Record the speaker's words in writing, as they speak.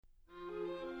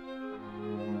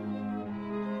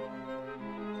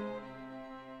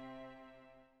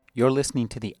You're listening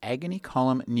to the Agony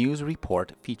Column News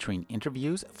Report featuring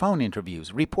interviews, phone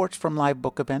interviews, reports from live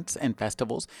book events and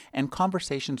festivals, and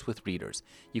conversations with readers.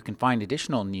 You can find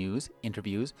additional news,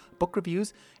 interviews, book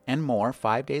reviews, and more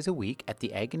 5 days a week at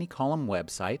the Agony Column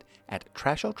website at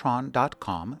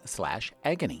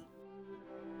trashotron.com/agony.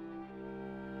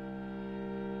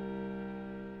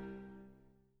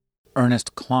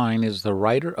 Ernest Cline is the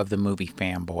writer of the movie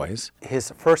Fanboys. His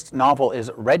first novel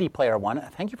is Ready Player One.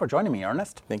 Thank you for joining me,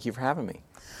 Ernest. Thank you for having me.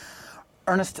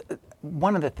 Ernest,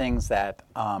 one of the things that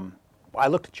I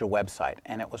looked at your website,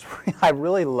 and it was I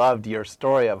really loved your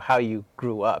story of how you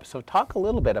grew up. So talk a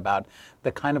little bit about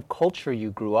the kind of culture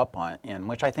you grew up in,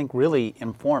 which I think really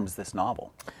informs this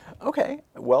novel. Okay.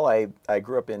 Well, I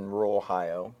grew up in rural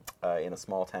Ohio in a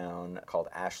small town called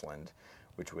Ashland,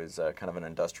 which was kind of an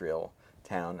industrial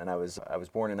town, and I was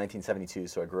born in 1972,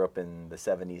 so I grew up in the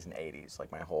 70s and 80s.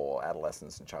 Like my whole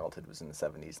adolescence and childhood was in the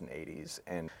 70s and 80s,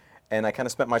 and I kind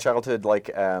of spent my childhood like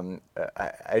I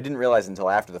didn't realize until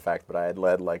after the fact, but I had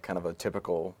led like kind of a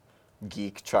typical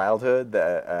geek childhood.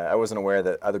 That I wasn't aware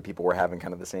that other people were having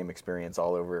kind of the same experience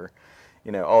all over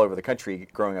the country,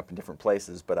 growing up in different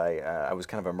places. But I was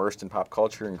kind of immersed in pop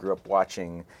culture and grew up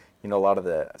watching a lot of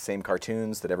the same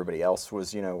cartoons that everybody else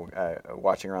was,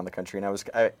 watching around the country. And I was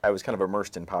kind of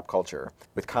immersed in pop culture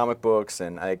with comic books,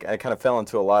 and I kind of fell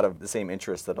into a lot of the same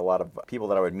interests that a lot of people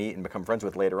that I would meet and become friends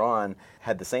with later on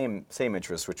had the same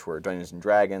interests, which were Dungeons and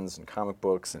Dragons and comic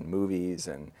books and movies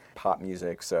and pop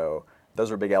music. So those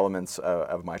were big elements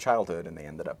of my childhood, and they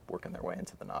ended up working their way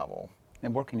into the novel.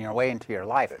 And working your way into your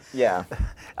life. Yeah.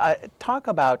 Talk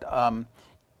about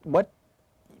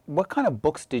what kind of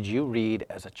books did you read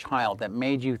as a child that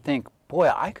made you think,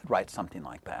 boy, I could write something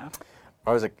like that?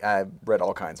 I read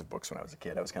all kinds of books when I was a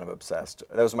kid. I was kind of obsessed.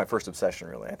 That was my first obsession,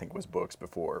 really. I think was books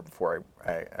before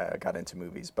I got into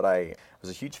movies. But I was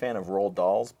a huge fan of Roald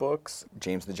Dahl's books.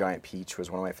 James the Giant Peach was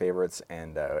one of my favorites,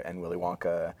 and Willy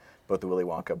Wonka, both the Willy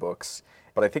Wonka books.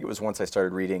 But I think it was once I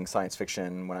started reading science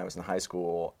fiction when I was in high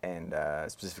school, and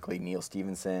specifically Neal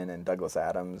Stephenson and Douglas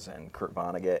Adams and Kurt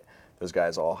Vonnegut. Those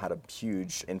guys all had a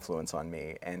huge influence on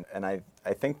me, and I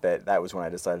think that was when I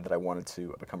decided that I wanted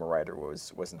to become a writer,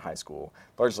 was in high school.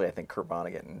 Largely, I think Kurt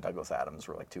Vonnegut and Douglas Adams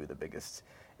were like two of the biggest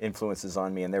influences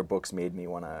on me, and their books made me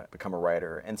want to become a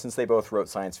writer. And since they both wrote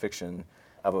science fiction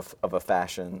of a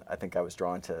fashion, I think I was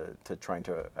drawn to trying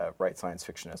to write science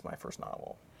fiction as my first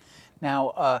novel.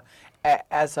 Now,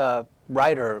 as a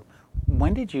writer,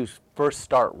 when did you first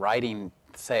start writing?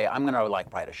 Say, I'm going to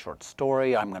write a short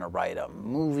story, I'm going to write a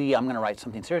movie, I'm going to write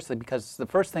something seriously, because the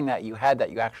first thing that you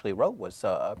actually wrote was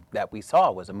that we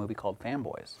saw was a movie called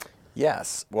Fanboys.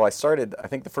 Yes. Well, I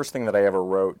think the first thing that I ever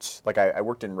wrote, like I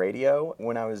worked in radio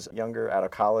when I was younger, out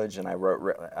of college, and I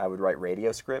would write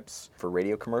radio scripts for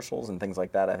radio commercials and things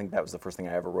like that. I think that was the first thing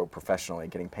I ever wrote professionally,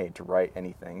 getting paid to write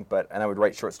anything. And I would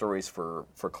write short stories for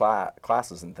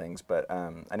classes and things, but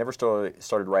I never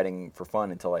started writing for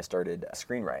fun until I started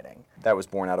screenwriting. That was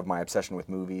born out of my obsession with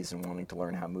movies and wanting to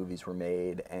learn how movies were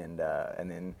made, and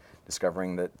then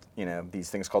discovering that these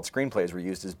things called screenplays were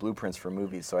used as blueprints for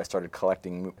movies. So I started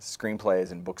collecting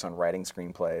screenplays and books on writing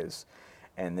screenplays.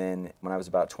 And then when I was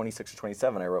about 26 or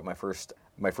 27, I wrote my first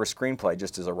screenplay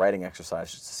just as a writing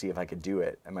exercise, just to see if I could do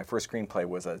it. And my first screenplay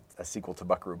was a sequel to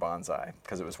Buckaroo Banzai,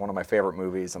 because it was one of my favorite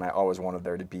movies, and I always wanted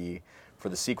there to be for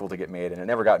the sequel to get made, and it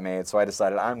never got made. So I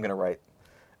decided I'm going to write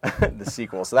the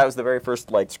sequel. So that was the very first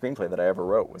screenplay that I ever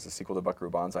wrote, was a sequel to Buckaroo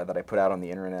Banzai that I put out on the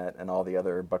internet, and all the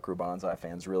other Buckaroo Banzai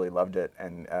fans really loved it,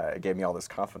 and it gave me all this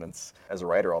confidence as a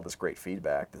writer, all this great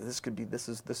feedback that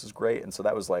this is great. And so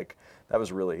that was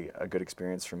really a good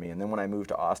experience for me. And then when I moved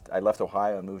to Austin, I left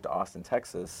Ohio and moved to Austin,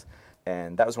 Texas.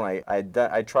 And that was when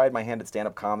I tried my hand at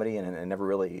stand-up comedy, and it never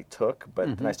really took.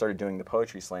 But then I started doing the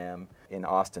Poetry Slam in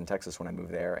Austin, Texas when I moved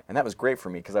there. And that was great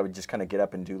for me, because I would just kind of get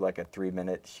up and do like a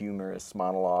 3-minute humorous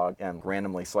monologue, and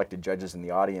randomly selected judges in the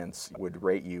audience would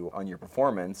rate you on your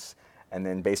performance. And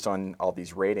then based on all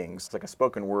these ratings, it's like a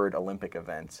spoken word Olympic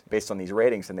event. Based on these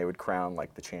ratings, and they would crown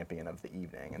like the champion of the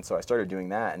evening. And so I started doing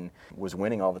that and was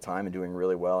winning all the time and doing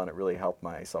really well, and it really helped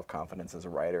my self-confidence as a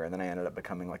writer. And then I ended up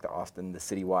becoming like the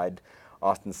citywide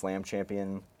Austin Slam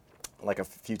champion like a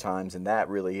few times, and that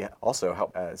really also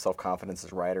helped self-confidence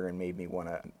as a writer and made me want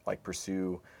to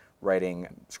pursue writing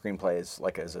screenplays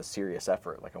like as a serious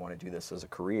effort, like I want to do this as a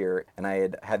career. And I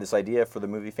had this idea for the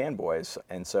movie Fanboys.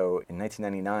 And so in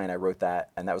 1999, I wrote that,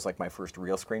 and that was like my first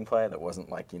real screenplay that wasn't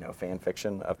like, fan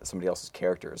fiction of somebody else's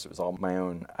characters. It was all my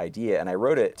own idea. And I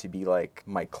wrote it to be like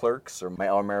my Clerks or my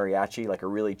El Mariachi, like a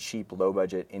really cheap,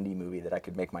 low-budget indie movie that I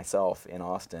could make myself in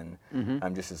Austin,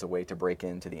 just as a way to break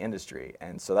into the industry.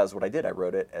 And so that's what I did. I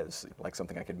wrote it as like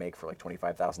something I could make for like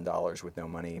 $25,000 with no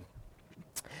money,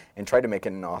 and tried to make it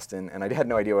in Austin. And I had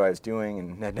no idea what I was doing,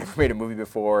 and had never made a movie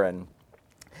before, and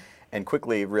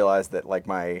quickly realized that like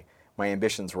my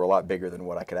ambitions were a lot bigger than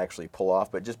what I could actually pull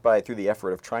off. But just through the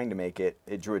effort of trying to make it,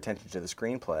 it drew attention to the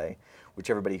screenplay, which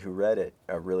everybody who read it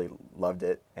really loved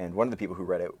it. And one of the people who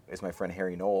read it is my friend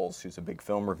Harry Knowles, who's a big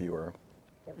film reviewer,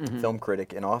 film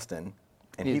critic in Austin.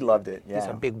 And he loved it. Yeah. He's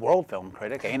a big world film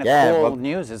critic. Ain't it cool?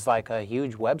 News is like a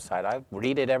huge website. I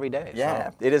read it every day. Yeah,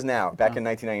 so. It is now. Back in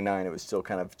 1999, it was still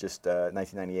kind of just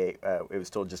 1998. It was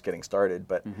still just getting started.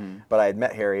 But I had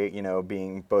met Harry.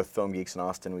 Being both film geeks in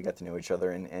Austin, we got to know each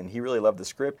other, and he really loved the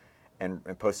script, and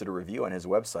posted a review on his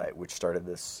website, which started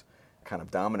this kind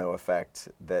of domino effect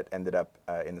that ended up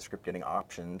in the script getting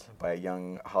optioned by a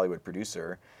young Hollywood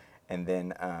producer, and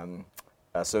then.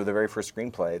 So the very first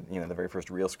screenplay, the very first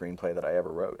real screenplay that I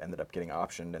ever wrote ended up getting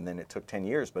optioned, and then it took 10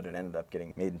 years, but it ended up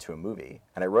getting made into a movie.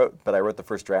 And I wrote the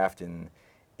first draft in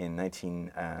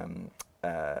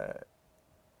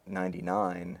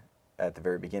 1999 at the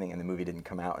very beginning, and the movie didn't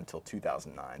come out until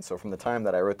 2009. So from the time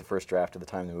that I wrote the first draft to the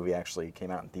time the movie actually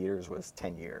came out in theaters was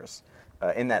 10 years.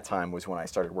 In that time was when I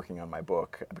started working on my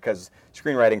book, because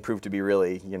screenwriting proved to be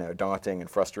really, daunting and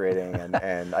frustrating, and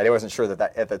I wasn't sure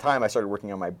that at the time I started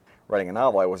working on writing a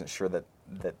novel, I wasn't sure that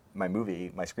my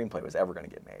screenplay was ever going to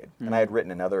get made. And I had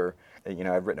written I'd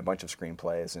written a bunch of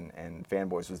screenplays, and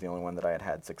Fanboys was the only one that I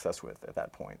had success with at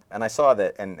that point. And I saw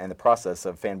that, and the process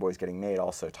of Fanboys getting made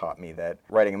also taught me that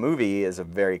writing a movie is a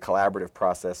very collaborative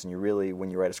process, and you really,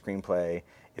 when you write a screenplay,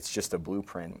 it's just a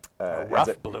blueprint. A rough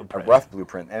blueprint. A rough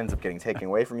blueprint ends up getting taken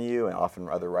away from you, and often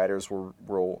other writers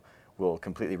will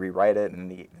completely rewrite it,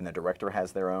 and the director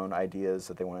has their own ideas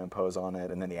that they want to impose on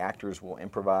it, and then the actors will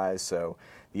improvise. So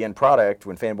the end product,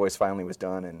 when Fanboys finally was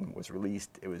done and was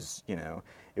released, it was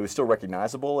still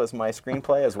recognizable as my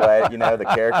screenplay, as what the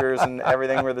characters and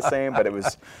everything were the same, but it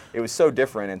was so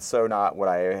different and so not what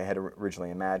I had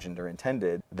originally imagined or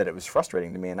intended that it was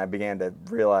frustrating to me. And I began to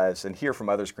realize and hear from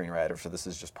other screenwriters, so this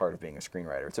is just part of being a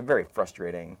screenwriter. It's a very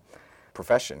frustrating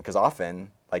profession, because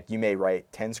often, like, you may write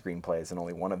 10 screenplays and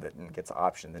only one of it gets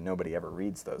optioned, and nobody ever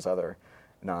reads those other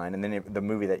 9. And then the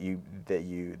movie the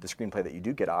screenplay that you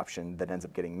do get optioned that ends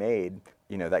up getting made,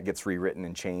 that gets rewritten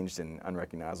and changed and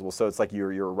unrecognizable. So it's like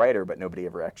you're a writer, but nobody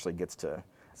ever actually gets to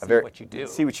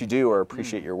see what you do or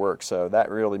appreciate your work. So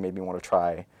that really made me want to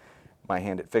try my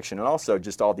hand at fiction, and also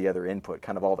just all the other input,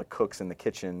 kind of all the cooks in the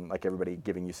kitchen, like everybody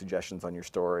giving you suggestions on your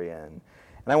story, and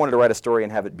I wanted to write a story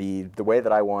and have it be the way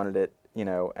that I wanted it,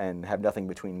 and have nothing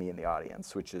between me and the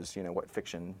audience, which is, what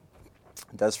fiction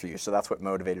does for you. So that's what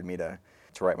motivated me to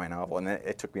write my novel, and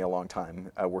it took me a long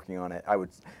time working on it. I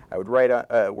would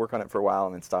work on it for a while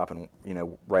and then stop and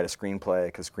write a screenplay,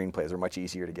 because screenplays are much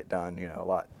easier to get done.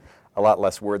 A lot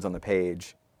less words on the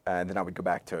page. And then I would go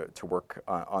back to work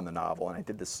on the novel, and I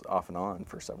did this off and on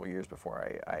for several years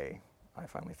before I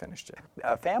finally finished it.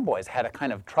 Fanboys had a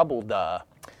kind of troubled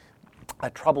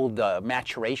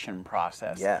maturation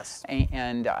process. Yes.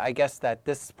 And I guess that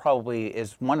this probably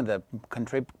is one of the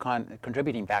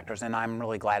contributing factors, and I'm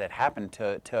really glad it happened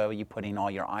to you putting all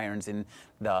your irons in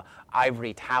the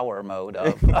ivory tower mode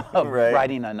of right.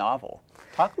 writing a novel.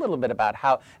 Talk a little bit about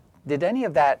how, did any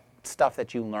of that stuff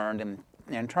that you learned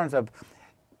in terms of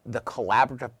the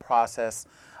collaborative process,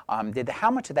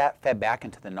 how much of that fed back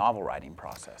into the novel writing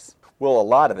process? Well, a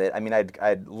lot of it. I mean,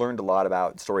 I'd learned a lot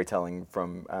about storytelling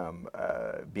from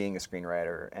being a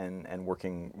screenwriter and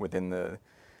working within the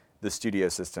studio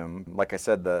system. Like I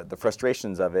said, the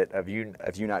frustrations of you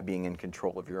not being in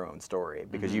control of your own story,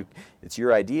 because it's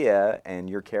your idea and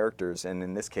your characters, and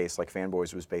in this case, like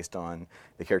Fanboys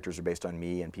the characters are based on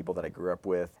me and people that I grew up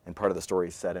with, and part of the story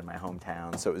is set in my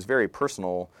hometown. So it was a very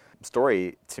personal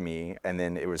story to me, and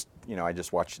then it was, I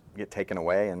just watched it get taken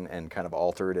away and kind of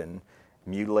altered and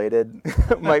mutilated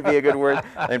might be a good word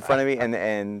in front of me,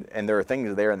 and there are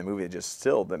things there in the movie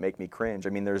that make me cringe.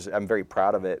 I mean, I'm very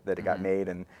proud of it that it got made,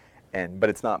 but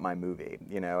it's not my movie,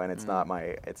 and it's not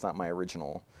my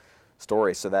original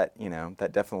story. So that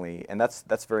that definitely, and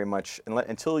that's very much,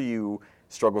 until you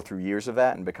struggle through years of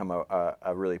that and become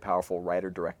a really powerful writer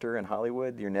director in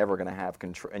Hollywood, you're never going to have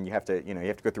control, and you have to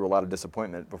go through a lot of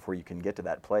disappointment before you can get to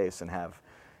that place and have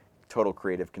total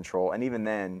creative control, and even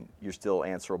then, you're still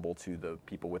answerable to the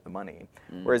people with the money.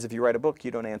 Whereas if you write a book,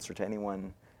 you don't answer to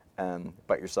anyone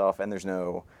but yourself, and there's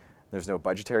no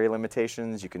budgetary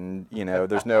limitations. You can,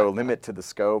 there's no limit to the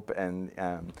scope, and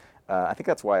I think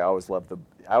that's why I always love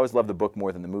the book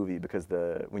more than the movie, because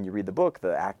when you read the book,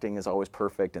 the acting is always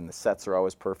perfect and the sets are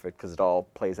always perfect because it all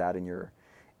plays out in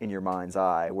your mind's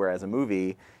eye. Whereas a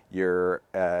movie, you're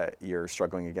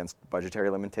struggling against budgetary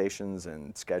limitations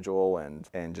and schedule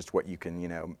and just what you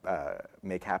can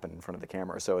make happen in front of the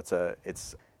camera. So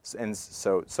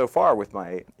so far with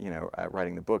my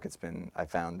writing the book, I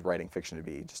found writing fiction to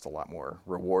be just a lot more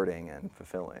rewarding and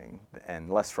fulfilling and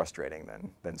less frustrating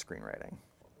than screenwriting.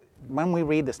 When we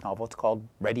read this novel, it's called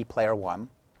Ready Player One,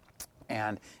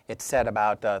 and it's set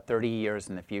about 30 years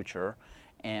in the future.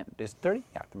 And is 30?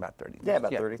 Yeah, about 30. Yeah,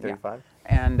 about 30, 35.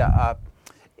 Yeah. And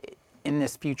in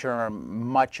this future,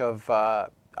 much of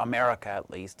America, at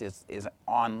least, is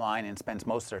online and spends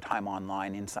most of their time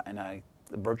online in a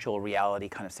virtual reality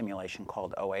kind of simulation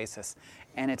called Oasis.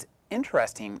 And it's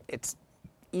interesting. It's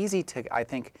easy to, I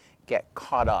think, get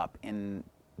caught up in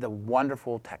the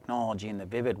wonderful technology and the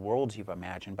vivid worlds you've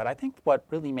imagined. But I think what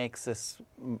really makes this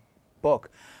book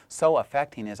so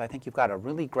affecting is I think you've got a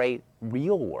really great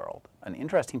real world, an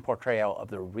interesting portrayal of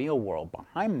the real world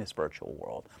behind this virtual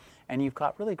world. And you've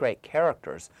got really great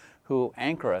characters who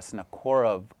anchor us in a core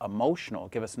of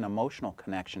give us an emotional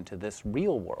connection to this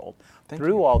real world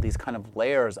through all these kind of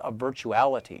layers of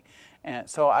virtuality. And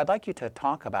so I'd like you to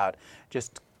talk about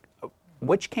just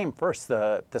which came first,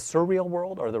 the surreal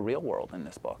world or the real world in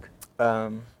this book?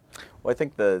 Well, I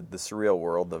think the surreal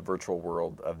world, the virtual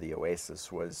world of the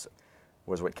Oasis was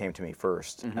what came to me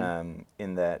first.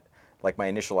 In that, like, my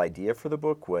initial idea for the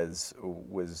book was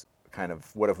kind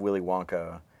of, what if Willy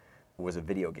Wonka was a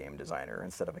video game designer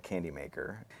instead of a candy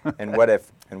maker? And what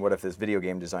if this video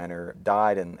game designer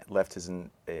died and left his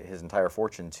entire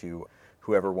fortune to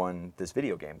whoever won this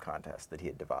video game contest that he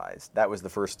had devised? That was the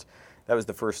first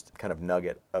kind of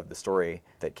nugget of the story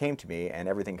that came to me, and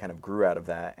everything kind of grew out of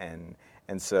that.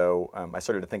 And so I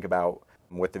started to think about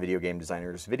what the video game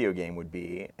designer's video game would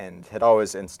be, and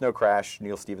Snow Crash,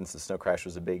 Neal Stephenson's Snow Crash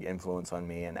was a big influence on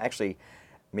me, and actually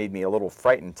made me a little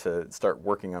frightened to start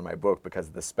working on my book, because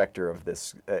the specter of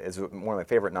this is one of my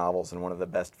favorite novels and one of the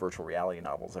best virtual reality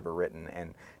novels ever written.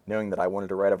 And knowing that I wanted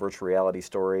to write a virtual reality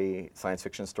story, science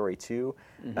fiction story too,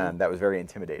 that was very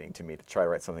intimidating to me, to try to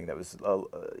write something that was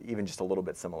even just a little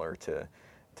bit similar to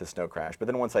Snow Crash. But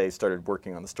then once I started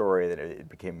working on the story, that it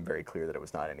became very clear that it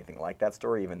was not anything like that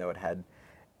story, even though it had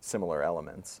similar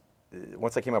elements.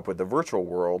 Once I came up with the virtual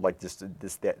world, like just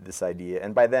this idea,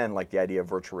 and by then, like, the idea of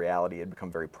virtual reality had become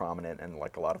very prominent in,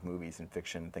 like, a lot of movies and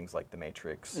fiction, things like The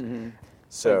Matrix.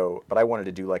 So, but I wanted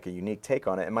to do, like, a unique take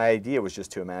on it, and my idea was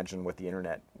just to imagine what the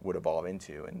internet would evolve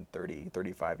into in 30,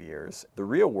 35 years. The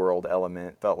real world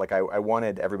element felt like I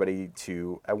wanted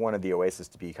the Oasis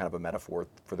to be kind of a metaphor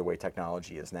for the way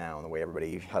technology is now, and the way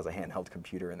everybody has a handheld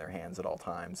computer in their hands at all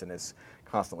times and is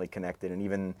constantly connected. And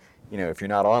even, if you're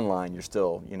not online, you're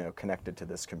still, connected to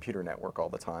this computer network all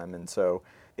the time. And so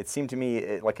it seemed to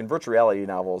me, like in virtual reality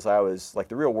novels, I was like,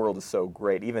 the real world is so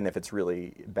great, even if it's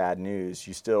really bad news,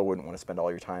 you still wouldn't want to spend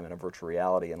all your time in a virtual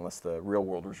reality unless the real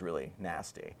world was really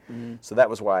nasty. So that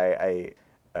was why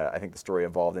I think the story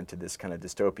evolved into this kind of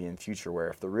dystopian future, where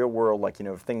if the real world, like,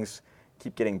 if things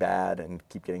keep getting bad and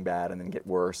then get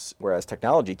worse, whereas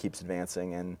technology keeps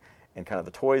advancing and kind of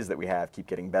the toys that we have keep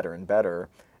getting better and better,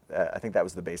 I think that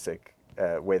was the basic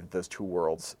way that those two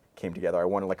worlds came together. I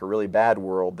wanted, like, a really bad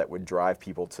world that would drive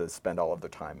people to spend all of their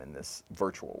time in this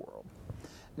virtual world.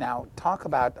 Now, talk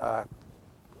about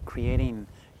creating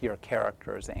your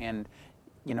characters. And,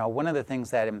 one of the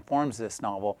things that informs this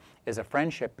novel is a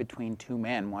friendship between two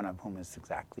men, one of whom is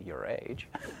exactly your age.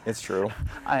 It's true.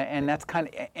 And that's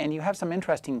and you have some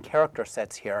interesting character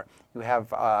sets here. You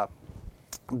have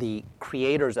the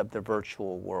creators of the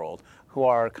virtual world, who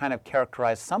are kind of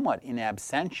characterized somewhat in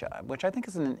absentia, which I think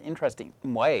is an interesting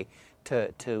way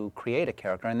to create a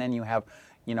character. And then you have,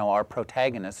 our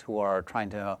protagonists who are trying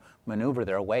to maneuver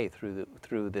their way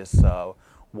through this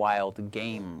wild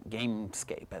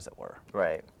gamescape, as it were.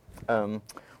 Right.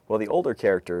 Well, the older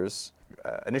characters,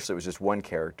 initially it was just one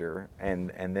character, and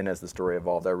then as the story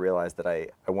evolved, I realized that I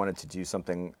wanted to do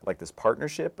something like this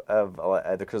partnership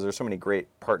because there's so many great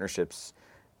partnerships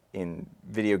in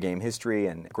video game history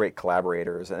and great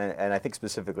collaborators, and I think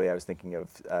specifically I was thinking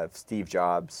of Steve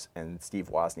Jobs and Steve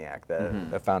Wozniak,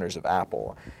 the founders of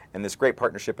Apple, and this great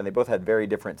partnership, and they both had very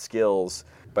different skills,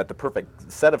 but the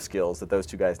perfect set of skills that those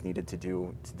two guys needed to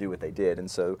do what they did.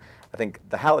 And so I think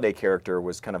the Halliday character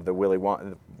was kind of the Willy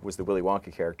was the Willy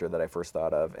Wonka character that I first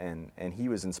thought of, and he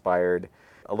was inspired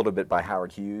a little bit by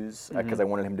Howard Hughes because I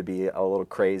wanted him to be a little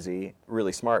crazy,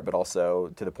 really smart, but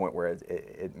also to the point where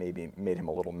it maybe made him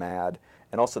a little mad.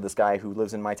 And also this guy who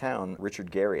lives in my town,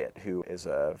 Richard Garriott, who is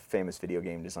a famous video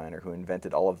game designer who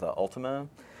invented all of the Ultima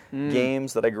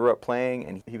games that I grew up playing,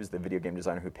 and he was the video game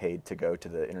designer who paid to go to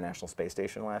the International Space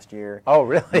Station last year. Oh,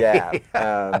 really? Yeah,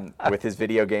 with his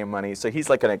video game money. So he's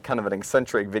like kind of an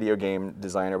eccentric video game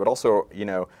designer, but also,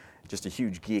 just a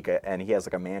huge geek, and he has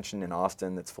like a mansion in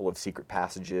Austin that's full of secret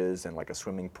passages and like a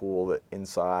swimming pool that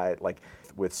inside, like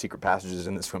with secret passages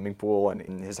in the swimming pool,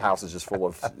 and his house is just full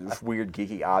of weird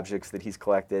geeky objects that he's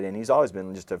collected, and he's always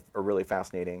been just a really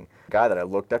fascinating guy that I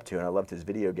looked up to, and I loved his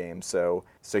video games, so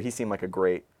he seemed like a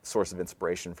great source of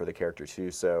inspiration for the character too.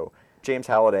 So James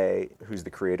Halliday, who's the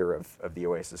creator of the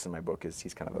Oasis in my book,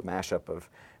 he's kind of a mashup of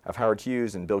Howard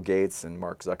Hughes and Bill Gates and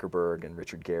Mark Zuckerberg and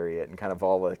Richard Garriott and kind of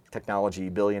all the technology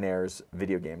billionaires,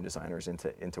 video game designers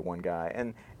into one guy.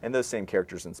 And those same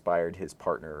characters inspired his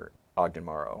partner, Ogden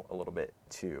Morrow, a little bit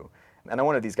too. And I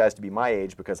wanted these guys to be my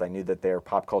age because I knew that their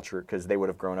pop culture, because they would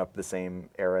have grown up the same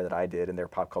era that I did, and their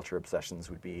pop culture obsessions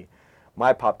would be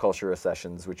my pop culture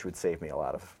obsessions, which would save me a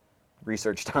lot of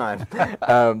research time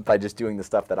by just using the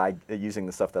stuff that I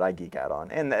geek out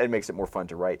on, and it makes it more fun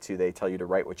to write too. They tell you to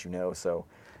write what you know, so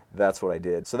that's what I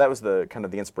did. So that was the kind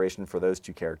of the inspiration for those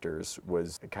two characters,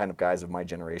 was the kind of guys of my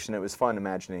generation. It was fun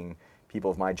imagining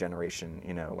people of my generation,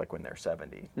 like when they're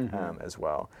 70 as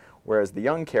well. Whereas the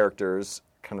young characters,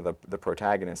 kind of the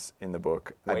protagonists in the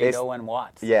book, Wado and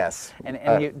Watts. Yes.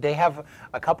 And they have,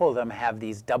 a couple of them have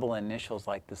these double initials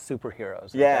like the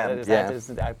superheroes. That is,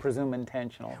 I presume,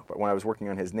 intentional. But when I was working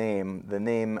on his name, the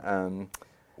name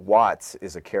Watts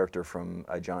is a character from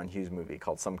a John Hughes movie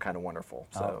called Some Kind of Wonderful.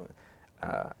 So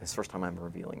it's the first time I'm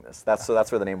revealing this. That's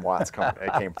where the name Watts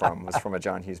came from, was from a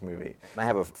John Hughes movie. I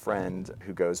have a friend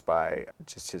who goes by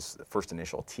just his first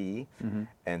initial T,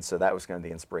 and so that was kind of the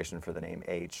inspiration for the name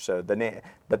H. So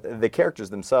but the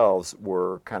characters themselves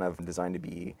were kind of designed to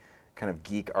be kind of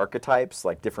geek archetypes,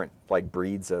 like different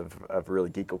breeds of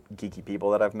really geeky people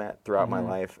that I've met throughout my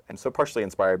life, and so partially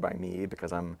inspired by me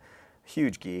because I'm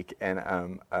huge geek, and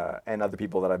other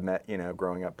people that I've met,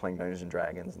 growing up playing Dungeons and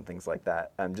Dragons and things like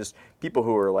that. Just people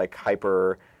who are like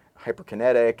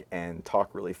hyperkinetic and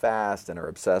talk really fast and are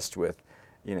obsessed with,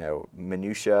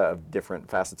 minutia of different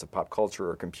facets of pop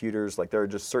culture or computers. Like there are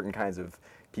just certain kinds of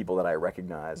people that I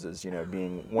recognize as,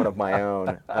 being one of my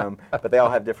own, but they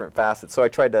all have different facets. So I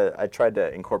tried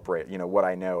to incorporate, what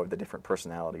I know of the different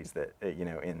personalities that,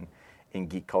 in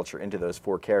geek culture into those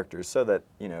four characters, so that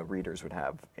readers would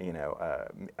have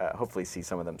hopefully see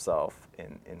some of themselves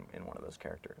in one of those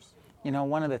characters.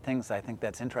 One of the things I think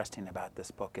that's interesting about this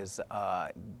book is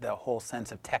the whole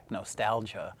sense of tech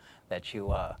nostalgia that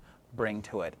you bring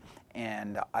to it.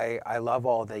 And I love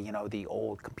all the the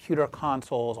old computer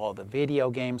consoles, all the video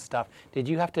game stuff.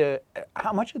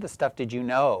 How much of the stuff did you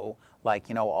know?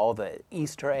 Like, all the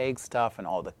Easter egg stuff and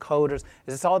all the coders.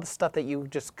 Is this all the stuff that you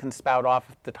just can spout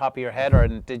off the top of your head, or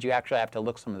did you actually have to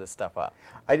look some of this stuff up?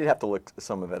 I did have to look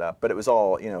some of it up, but it was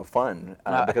all, fun,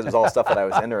 because it was all stuff that I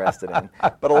was interested in.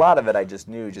 But a lot of it I just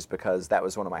knew just because that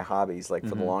was one of my hobbies. Like,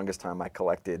 for the longest time, I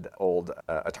collected old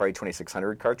Atari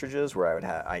 2600 cartridges, where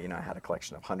I had a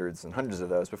collection of hundreds and hundreds of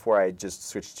those before I just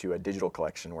switched to a digital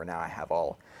collection, where now I have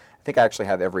I think I actually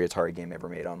have every Atari game ever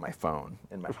made on my phone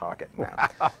in my pocket now.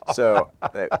 So,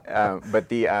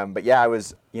 but yeah, I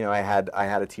was, I had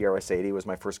a TRS-80 was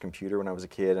my first computer when I was a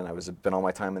kid, and I been all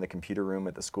my time in the computer room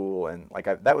at the school, and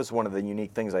that was one of the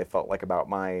unique things I felt like about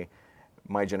my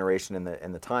generation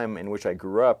and the time in which I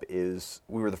grew up is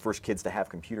we were the first kids to have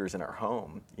computers in our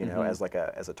home, as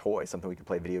a toy, something we could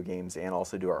play video games and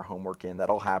also do our homework in. That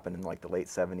all happened in the late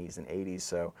 70s and 80s.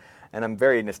 So, and I'm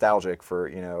very nostalgic for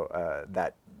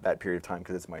that period of time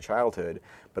because it's my childhood.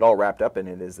 But all wrapped up in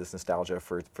it is this nostalgia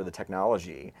for the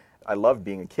technology. I loved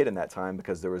being a kid in that time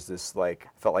because there was this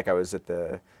felt like I was at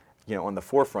the on the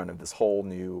forefront of this whole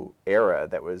new era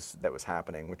that was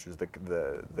happening, which was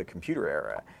the computer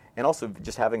era. And also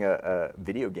just having a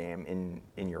video game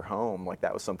in your home,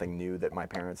 that was something new that my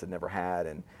parents had never had.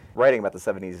 And writing about the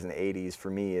 70s and 80s,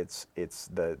 for me, it's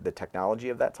the technology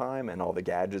of that time and all the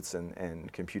gadgets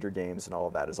and computer games and all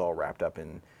of that is all wrapped up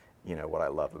in, what I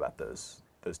love about those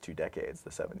 2 decades, the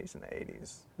 70s and the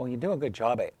 80s. Well, you do a good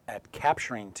job at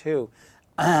capturing, too,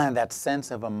 that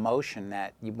sense of emotion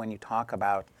that when you talk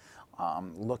about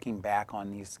looking back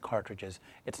on these cartridges,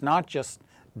 it's not just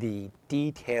the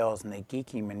details and the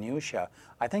geeky minutia.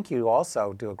 I think you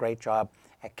also do a great job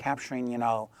at capturing,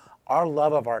 our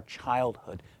love of our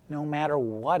childhood, no matter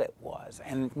what it was.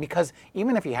 And because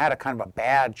even if you had a kind of a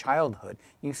bad childhood,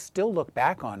 you still look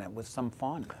back on it with some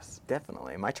fondness.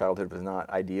 Definitely. My childhood was not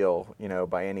ideal,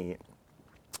 by any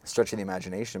stretch of the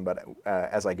imagination, but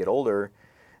as I get older,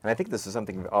 and I think this is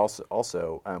something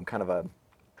also kind of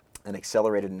an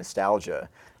accelerated nostalgia.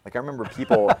 Like I remember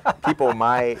people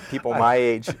my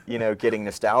age, getting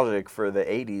nostalgic for the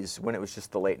 80s when it was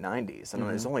just the late 90s. And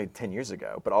it was only 10 years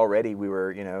ago, but already we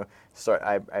were,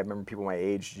 I remember people my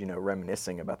age,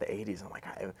 reminiscing about the 80s. I'm like,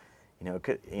 I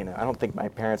don't think my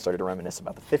parents started to reminisce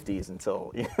about the 50s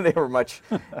until they were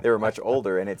much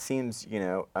older. And it seems,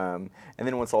 and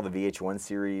then once all the VH1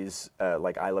 series,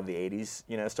 like I Love the 80s,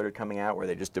 started coming out, where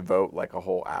they just devote like a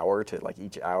whole hour to like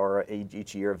each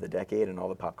year of the decade and all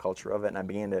the pop culture of it. And I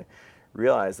began to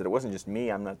realize that it wasn't just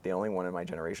me. I'm not the only one in my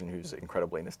generation who's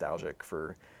incredibly nostalgic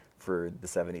for the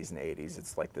 70s and 80s.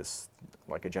 It's like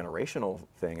a generational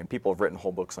thing, and people have written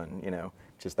whole books on,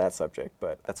 just that subject.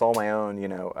 But that's all my own,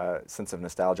 sense of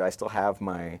nostalgia. I still have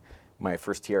my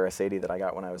first TRS-80 that I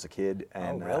got when I was a kid,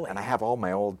 and really? And I have all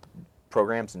my old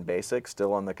programs and basics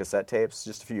still on the cassette tapes.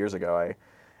 Just a few years ago,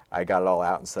 I got it all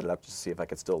out and set it up just to see if I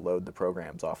could still load the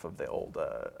programs off of the old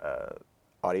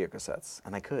audio cassettes,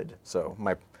 and I could. So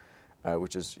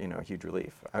which is, a huge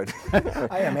relief.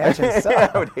 I imagine so.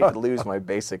 I would hate to lose my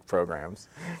basic programs.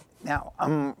 Now,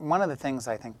 one of the things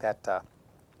I think that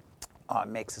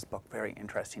makes this book very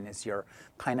interesting is your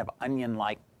kind of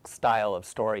onion-like style of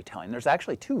storytelling. There's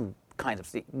actually two kinds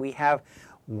of. We have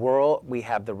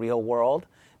the real world,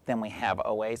 then we have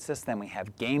Oasis, then we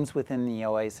have games within the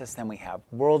Oasis, then we have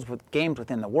games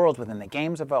within the worlds within the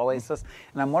games of Oasis.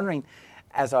 And I'm wondering,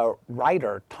 as a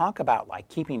writer, talk about like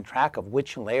keeping track of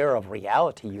which layer of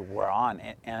reality you were on,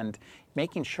 and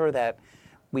making sure that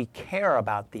we care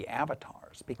about the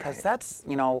avatars, because that's,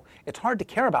 it's hard to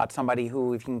care about somebody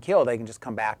who, if you can kill, they can just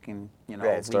come back and,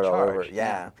 start all over. recharge.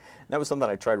 Yeah. That was something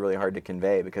I tried really hard to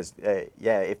convey, because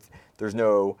if there's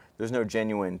no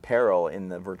genuine peril in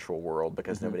the virtual world,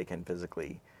 because nobody can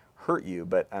physically hurt you,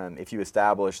 but if you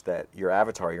establish that your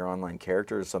avatar, your online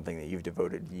character, is something that you've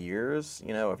devoted years,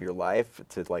 of your life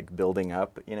to like building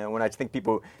up, when I think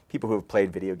people who have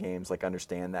played video games like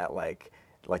understand that like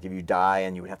if you die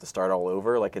and you would have to start all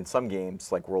over, like in some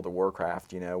games like World of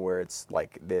Warcraft, where it's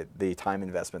like the time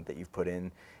investment that you've put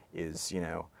in is,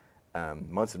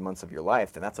 months and months of your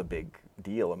life, then that's a big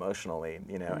deal emotionally,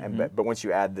 and but once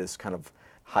you add this kind of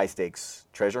high stakes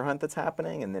treasure hunt that's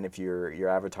happening, and then if your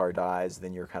avatar dies,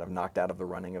 then you're kind of knocked out of the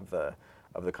running of the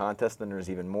contest, then there's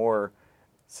even more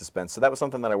suspense. So that was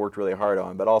something that I worked really hard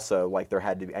on, but also like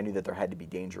I knew that there had to be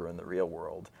danger in the real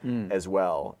world as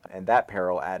well, and that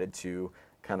peril added to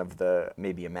kind of the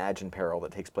maybe imagined peril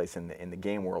that takes place in the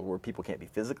game world, where people can't be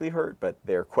physically hurt, but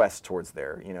their quest towards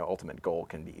their ultimate goal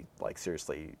can be like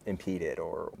seriously impeded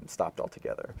or stopped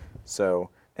altogether. So,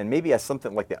 and maybe as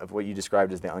something like what you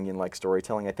described as the onion-like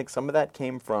storytelling, I think some of that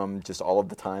came from just all of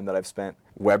the time that I've spent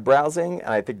web browsing,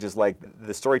 and I think just like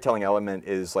the storytelling element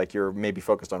is like you're maybe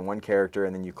focused on one character,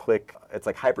 and then you click, it's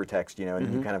like hypertext,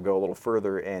 and you kind of go a little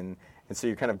further, and so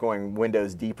you're kind of going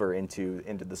windows deeper into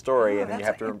the story, and then you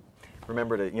have to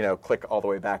remember to click all the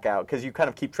way back out, because you kind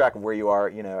of keep track of where you are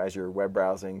as you're web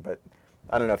browsing. But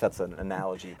I don't know if that's an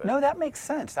analogy. But no, that makes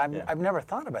sense. I've never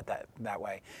thought about that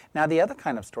way. Now, the other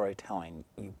kind of storytelling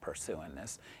you pursue in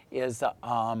this is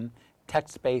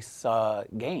text-based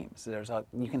games.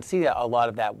 You can see a lot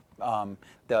of that,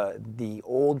 the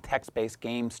old text-based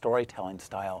game storytelling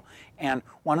style. And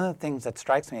one of the things that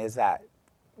strikes me is that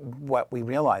what we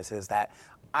realize is that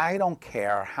I don't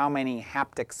care how many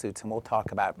haptic suits,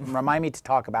 and remind me to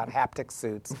talk about haptic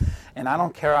suits, and I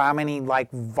don't care how many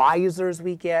like visors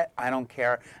we get. I don't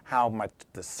care how much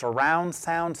the surround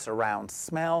sound, surround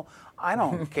smell. I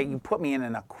don't care. You put me in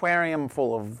an aquarium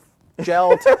full of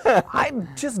gel. I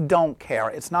just don't care.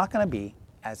 It's not going to be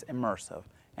as immersive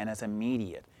and as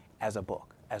immediate as a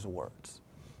book, as words.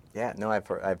 Yeah, no, I've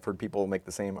heard people make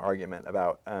the same argument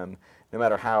about no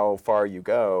matter how far you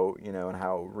go, and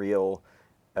how real.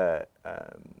 Well,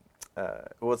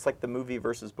 it's like the movie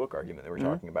versus book argument that we were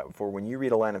talking about before. When you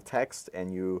read a line of text and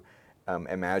you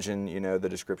imagine, the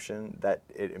description, that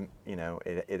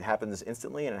it happens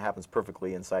instantly and it happens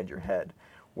perfectly inside your head.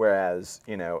 Whereas,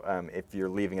 if you're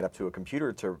leaving it up to a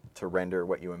computer to render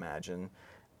what you imagine,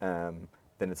 then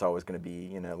it's always going to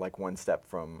be, like one step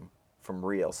from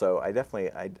real. So I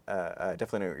definitely know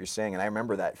what you're saying, and I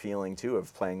remember that feeling too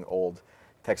of playing old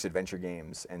text adventure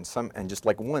games, and just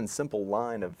like one simple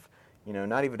line of,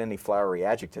 not even any flowery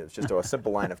adjectives, just a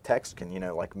simple line of text can,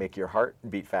 like make your heart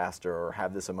beat faster or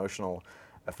have this emotional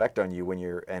effect on you when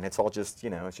you're, and it's all just,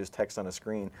 it's just text on a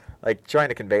screen. Like trying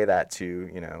to convey that to,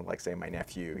 like say my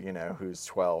nephew, who's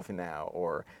 12 now,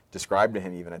 or describe to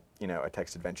him even a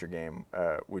text adventure game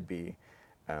would be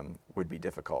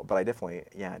difficult. But I definitely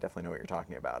know what you're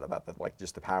talking about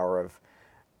just the power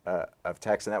of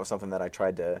text, and that was something that I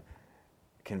tried to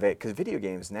convey, because video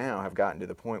games now have gotten to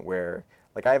the point where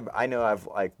I know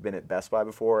I've been at Best Buy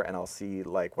before, and I'll see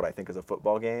what I think is a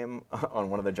football game on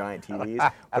one of the giant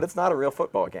TVs, but it's not a real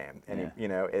football game, and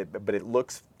but it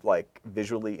looks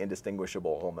visually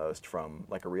indistinguishable almost from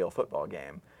a real football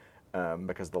game,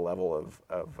 because the level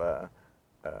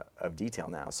of detail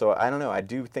now. So I don't know. I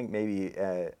do think maybe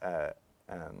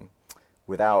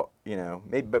without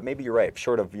maybe you're right.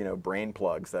 Short of brain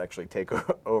plugs that actually take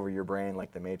over your brain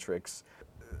like the Matrix,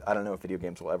 I don't know if video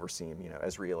games will ever seem,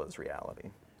 as real as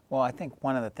reality. Well, I think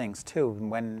one of the things too,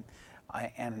 when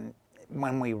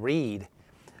we read,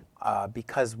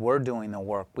 because we're doing the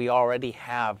work, we already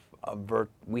have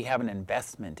we have an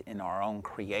investment in our own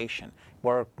creation.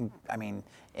 When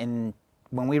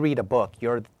we read a book,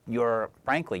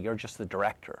 frankly, you're just the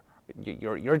director.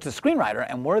 You're the screenwriter,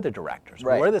 and we're the directors.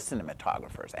 Right. We're the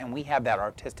cinematographers, and we have that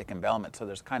artistic envelopment. So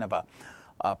there's kind of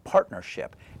a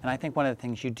partnership. And I think one of the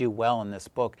things you do well in this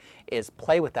book is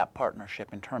play with that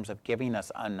partnership in terms of giving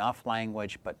us enough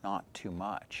language, but not too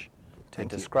much, to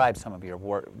describe some of your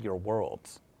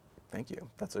worlds. Thank you.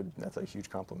 That's a huge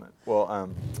compliment.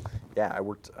 Well, I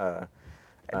worked.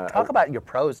 Talk about your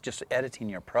prose, just editing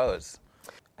your prose.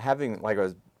 Having I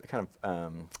was kind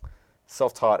of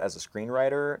self-taught as a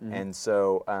screenwriter, and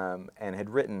so and had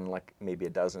written maybe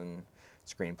a dozen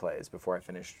screenplays before I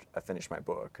finished my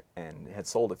book, and had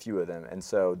sold a few of them. And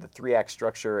so the 3-act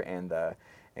structure and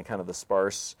kind of the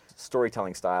sparse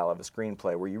storytelling style of a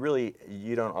screenplay, where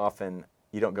you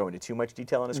don't go into too much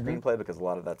detail in a screenplay, because a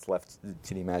lot of that's left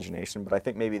to the imagination. But I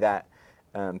think maybe that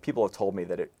people have told me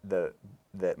that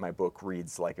that my book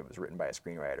reads like it was written by a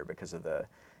screenwriter, because of the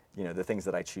things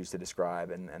that I choose to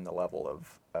describe and the level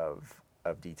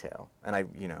of detail. And I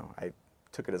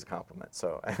took it as a compliment.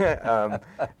 So, I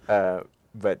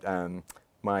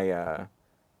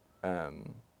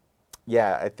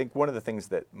think one of the things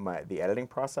that the editing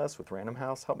process with Random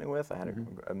House helped me with, I had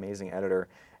an amazing editor,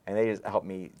 and they just helped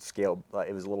me scale.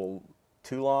 It was a little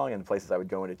too long, and places I would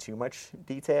go into too much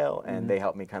detail, and they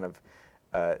helped me kind of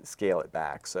scale it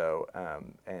back. So,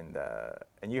 and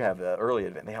you have the early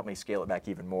event. They helped me scale it back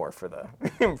even more for the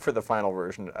for the final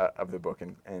version of the book,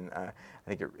 and I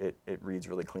think it reads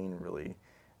really clean,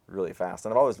 really fast.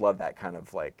 And I've always loved that kind of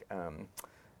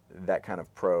that kind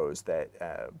of prose that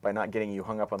by not getting you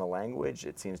hung up on the language,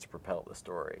 it seems to propel the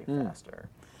story faster.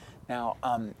 Now,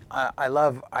 I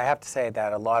have to say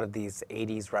that a lot of these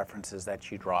 80s references that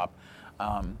you drop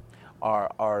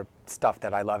are stuff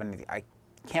that I love, and I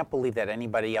can't believe that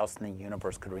anybody else in the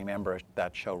universe could remember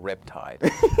that show Riptide.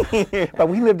 But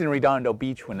we lived in Redondo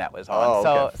Beach when that was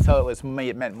on, so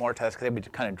it meant more to us, because they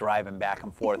would kind of driving back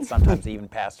and forth, sometimes even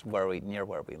past near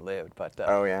where we lived. But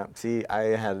oh yeah, see,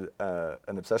 I had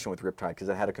an obsession with Riptide because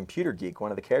it had a computer geek.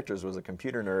 One of the characters was a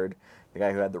computer nerd, the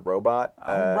guy who had the robot.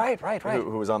 Right.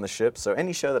 Who was on the ship. So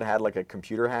any show that had a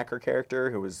computer hacker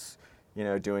character who was,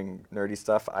 doing nerdy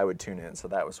stuff, I would tune in. So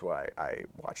that was why I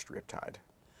watched Riptide.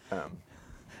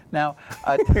 Now,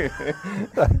 I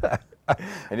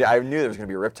knew there was going to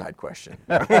be a Riptide question.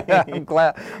 I'm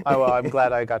glad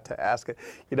I got to ask it.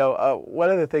 One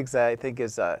of the things that I think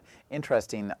is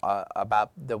interesting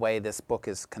about the way this book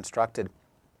is constructed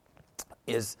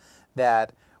is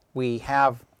that we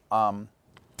have a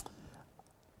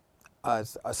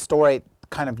story.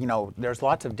 Kind of, there's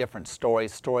lots of different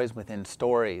stories within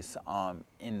stories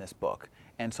in this book.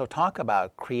 And so talk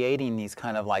about creating these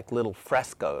kind of little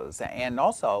frescoes. And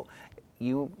also,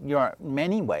 you're in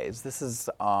many ways, this is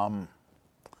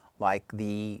like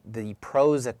the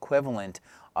prose equivalent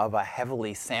of a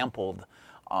heavily sampled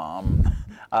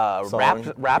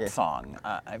rap song,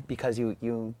 because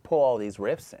you pull all these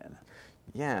riffs in.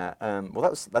 Yeah,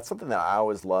 well, that's something that I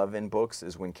always love in books,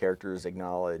 is when characters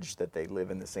acknowledge that they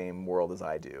live in the same world as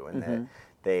I do, and that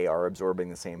they are absorbing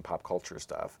the same pop culture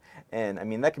stuff. And I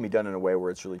mean, that can be done in a way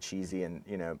where it's really cheesy and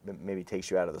maybe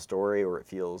takes you out of the story, or it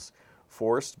feels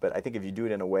forced. But I think if you do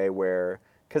it in a way where,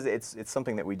 because it's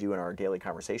something that we do in our daily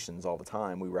conversations all the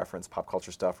time, we reference pop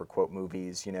culture stuff or quote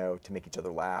movies, to make each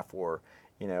other laugh, or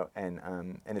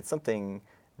and it's something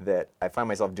that I find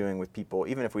myself doing with people,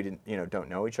 even if we don't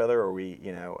know each other, or we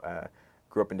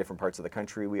grew up in different parts of the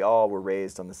country. We all were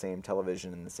raised on the same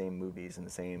television and the same movies and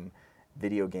the same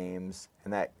video games,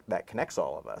 and that connects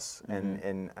all of us.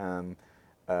 And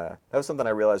that was something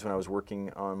I realized when I was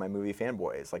working on my movie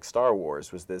Fanboys. Like Star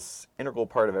Wars was this integral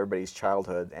part of everybody's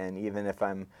childhood, and even if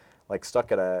I'm like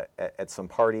stuck at some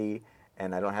party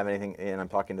and I don't have anything, and I'm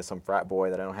talking to some frat boy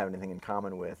that I don't have anything in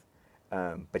common with,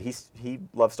 but he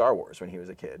loved Star Wars when he was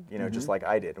a kid, just like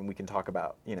I did, and we can talk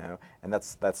about, and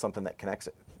that's something that connects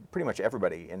pretty much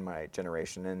everybody in my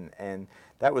generation, and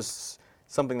that was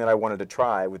something that I wanted to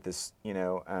try with this,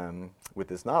 with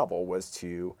this novel, was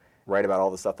to write about all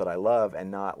the stuff that I love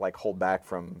and not like hold back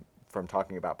from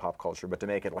talking about pop culture, but to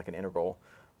make it like an integral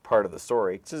part of the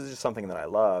story. This is just something that I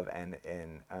love, and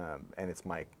it's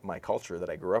my culture that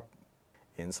I grew up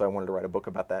in. So I wanted to write a book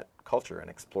about that culture and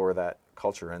explore that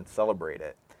culture and celebrate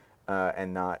it,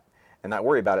 and not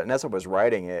worry about it. And as I was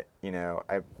writing it,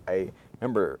 I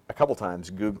remember a couple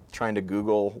times trying to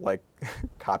Google like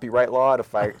copyright law to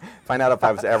find out if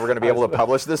I was ever going to be able to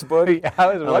publish this book. Yeah,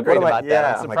 I was wondering about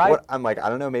that. I'm like, I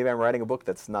don't know, maybe I'm writing a book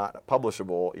that's not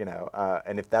publishable,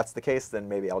 and if that's the case, then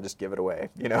maybe I'll just give it away,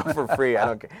 for free. I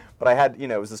don't care. But I had,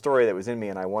 it was a story that was in me,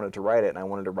 and I wanted to write it, and I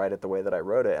wanted to write it the way that I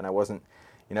wrote it, and I wasn't,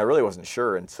 I really wasn't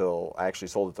sure until I actually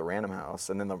sold it to Random House,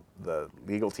 and then the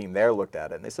legal team there looked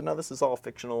at it, and they said, no, this is all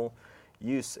fictional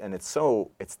use, and it's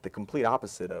the complete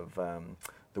opposite of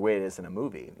the way it is in a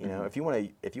movie. If you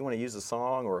want to use a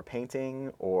song or a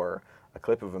painting or a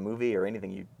clip of a movie or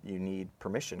anything, you need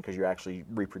permission, because you're actually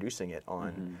reproducing it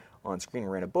on screen.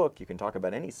 Where in a book, you can talk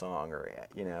about any song, or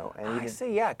And I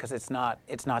see, yeah, because it's not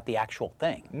the actual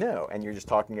thing. No, and you're just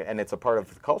talking, and it's a part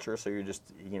of the culture. So you're just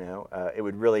it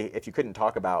would really, if you couldn't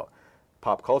talk about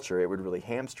pop culture, it would really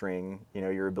hamstring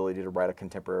your ability to write a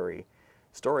contemporary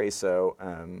story. So.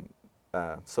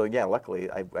 So yeah,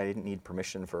 luckily I didn't need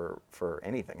permission for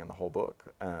anything in the whole book.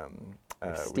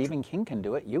 If Stephen King can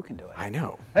do it, you can do it. I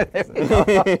know.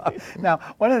 Now,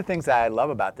 one of the things that I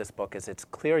love about this book is it's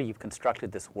clear you've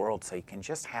constructed this world so you can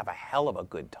just have a hell of a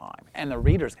good time, and the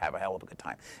readers have a hell of a good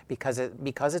time, because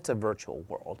it's a virtual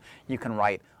world. You can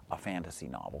write a fantasy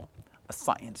novel, a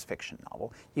science fiction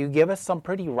novel. You give us some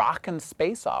pretty rockin'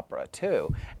 space opera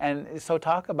too, and so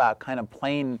talk about kind of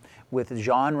playing with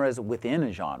genres within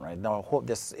a genre.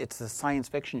 It's the science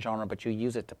fiction genre, but you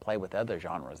use it to play with other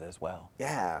genres as well.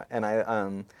 Yeah, and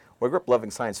I grew up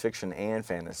loving science fiction and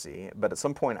fantasy, but at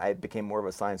some point I became more of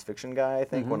a science fiction guy. I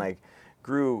think when I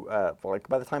grew, like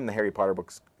by the time the Harry Potter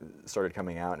books started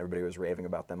coming out and everybody was raving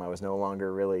about them, I was no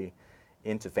longer really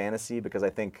into fantasy, because I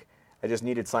think I just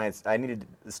needed science. I needed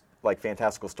like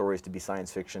fantastical stories to be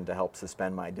science fiction to help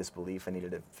suspend my disbelief. I needed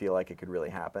to feel like it could really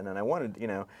happen, and I wanted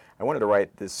to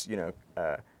write this,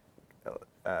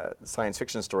 science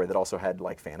fiction story that also had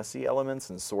like fantasy elements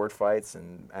and sword fights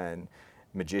and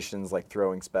magicians like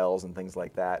throwing spells and things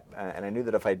like that. And I knew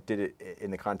that if I did it in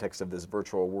the context of this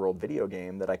virtual world video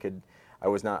game, that I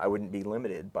wouldn't be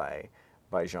limited by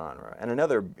genre. And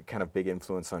another kind of big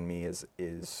influence on me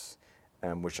is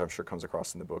which I'm sure comes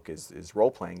across in the book, is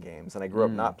role-playing games. And I grew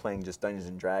up not playing just Dungeons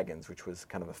 & Dragons, which was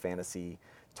kind of a fantasy,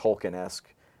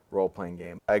 Tolkien-esque role-playing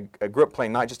game. I grew up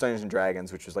playing not just Dungeons &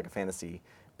 Dragons, which was like a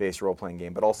fantasy-based role-playing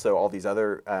game, but also all these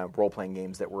other role-playing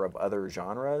games that were of other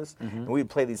genres. And we'd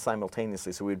play these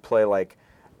simultaneously. So we'd play like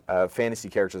fantasy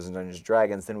characters in Dungeons &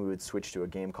 Dragons, then we would switch to a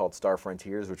game called Star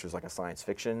Frontiers, which was like a science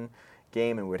fiction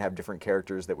game, and we'd have different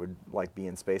characters that would like be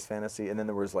in space fantasy. And then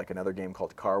there was like another game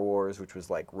called Car Wars, which was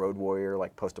like Road Warrior,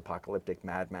 like post-apocalyptic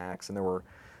Mad Max, and there were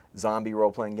zombie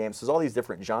role-playing games. So there's all these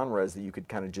different genres that you could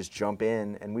kind of just jump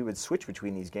in, and we would switch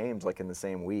between these games like in the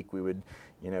same week. We would,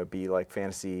 be like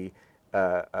fantasy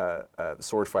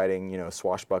sword fighting,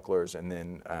 swashbucklers, and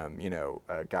then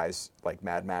guys like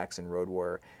Mad Max and Road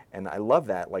Warrior. And I love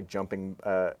that, like jumping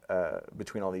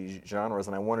between all these genres.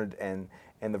 And I wanted,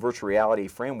 and the virtual reality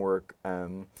framework,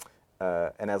 and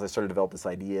as I started to develop this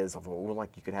ideas of, well,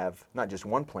 like you could have not just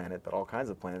one planet, but all kinds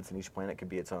of planets, and each planet could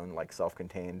be its own like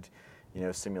self-contained,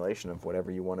 simulation of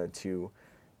whatever you wanted to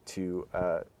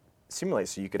simulate.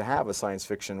 So you could have a science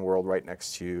fiction world right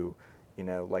next to,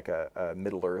 like a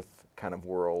Middle Earth kind of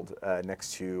world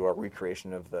next to a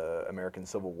recreation of the American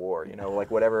Civil War,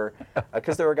 like whatever,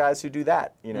 because there are guys who do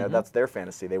that, that's their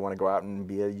fantasy. They want to go out and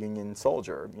be a Union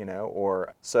soldier,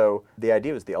 or so the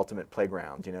idea was the ultimate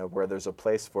playground, where there's a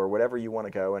place for whatever you want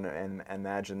to go and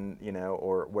imagine,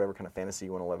 or whatever kind of fantasy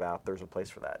you want to live out. There's a place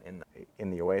for that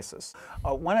in the Oasis.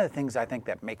 One of the things I think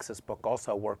that makes this book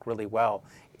also work really well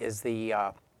is the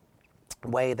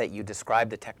way that you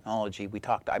describe the technology.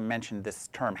 I mentioned this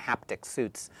term haptic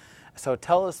suits. So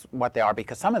tell us what they are,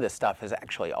 because some of this stuff is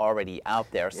actually already out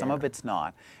there, some of it's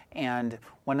not. And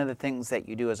one of the things that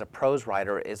you do as a prose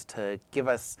writer is to give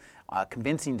us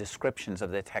convincing descriptions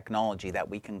of the technology that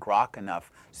we can grok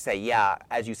enough to say, yeah,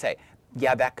 as you say,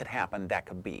 yeah, that could happen, that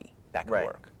could be. that could Right.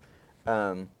 work.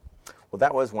 Well,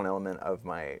 that was one element of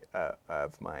my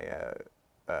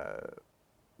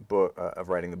book of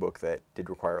writing the book that did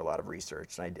require a lot of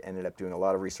research, and I ended up doing a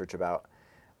lot of research about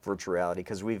virtual reality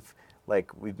because we've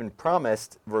been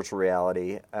promised virtual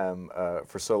reality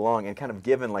for so long and kind of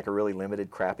given like a really limited,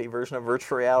 crappy version of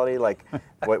virtual reality, like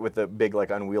what with the big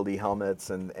like unwieldy helmets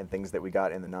and things that we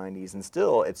got in the 90s, and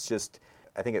still it's just.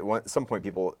 I think at some point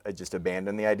people just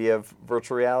abandon the idea of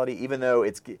virtual reality, even though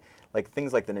it's like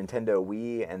things like the Nintendo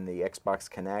Wii and the Xbox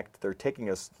Kinect, they're taking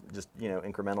us just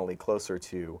incrementally closer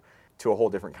to a whole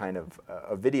different kind of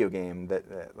a video game that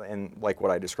and like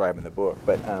what I describe in the book.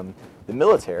 But the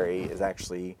military is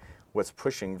actually what's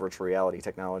pushing virtual reality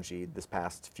technology this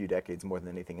past few decades more than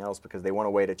anything else, because they want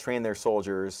a way to train their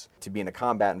soldiers to be in a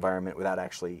combat environment without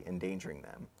actually endangering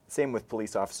them. Same with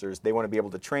police officers. They want to be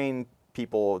able to train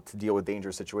people to deal with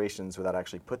dangerous situations without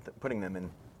actually putting them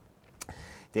in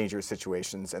dangerous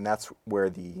situations, and that's where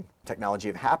the technology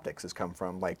of haptics has come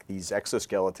from, like these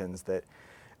exoskeletons that,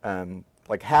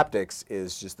 like haptics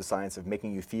is just the science of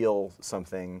making you feel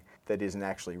something that isn't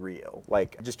actually real.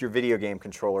 Like just your video game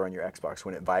controller on your Xbox,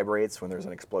 when it vibrates, when there's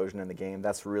an explosion in the game,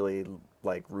 that's really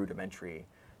like rudimentary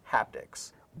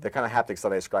haptics. The kind of haptics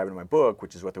that I describe in my book,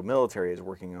 which is what the military is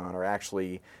working on, are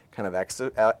actually kind of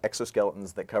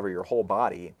exoskeletons that cover your whole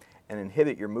body and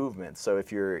inhibit your movement. So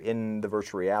if you're in the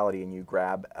virtual reality and you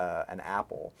grab an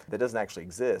apple, that doesn't actually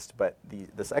exist, but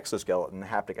this exoskeleton, the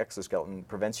haptic exoskeleton,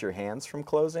 prevents your hands from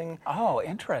closing. Oh,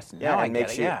 interesting. Yeah, Now I and get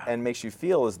makes it, you yeah. and makes you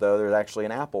feel as though there's actually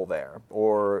an apple there,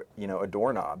 or a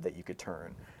doorknob that you could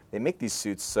turn. They make these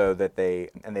suits so that they're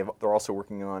also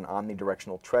working on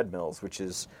omnidirectional treadmills, which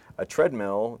is a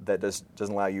treadmill that doesn't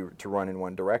allow you to run in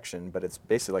one direction, but it's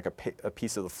basically like a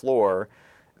piece of the floor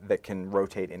that can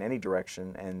rotate in any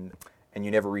direction, and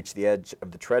you never reach the edge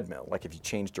of the treadmill. Like if you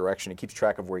change direction, it keeps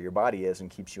track of where your body is and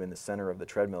keeps you in the center of the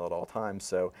treadmill at all times.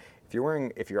 So if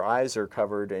your eyes are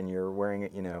covered and you're wearing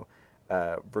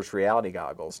virtual reality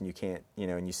goggles, and you can't,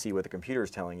 and you see what the computer is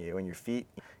telling you, and your feet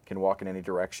can walk in any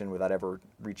direction without ever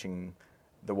reaching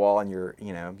the wall and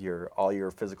all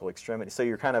your physical extremities. So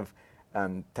your kind of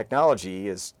technology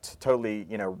is totally,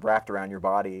 wrapped around your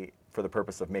body for the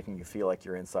purpose of making you feel like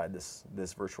you're inside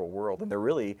this virtual world. And they're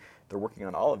working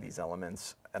on all of these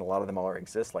elements, and a lot of them already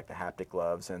exist, like the haptic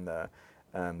gloves, and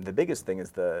the biggest thing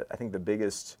is I think the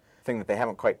biggest thing that they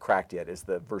haven't quite cracked yet is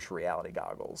the virtual reality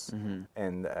goggles. Mm-hmm.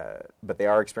 And but they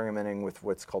are experimenting with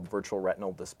what's called virtual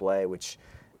retinal display, which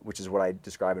is what I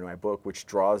describe in my book, which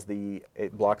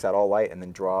it blocks out all light and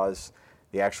then draws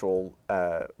the actual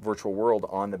virtual world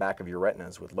on the back of your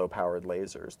retinas with low-powered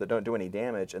lasers that don't do any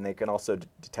damage, and they can also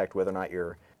detect whether or not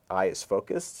your eye is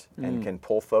focused and can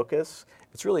pull focus.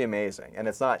 It's really amazing, and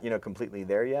it's not completely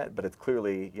there yet, but it's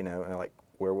clearly like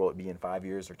where will it be in 5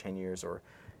 years or 10 years or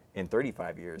in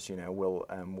 35 years?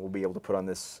 We'll be able to put on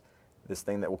this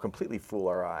thing that will completely fool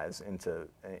our eyes into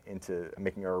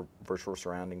making our virtual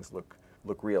surroundings look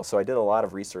real. So I did a lot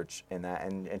of research in that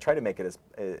and try to make it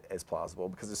as plausible,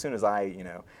 because as soon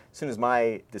as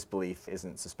my disbelief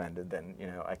isn't suspended, then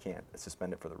I can't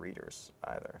suspend it for the readers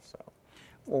either. So.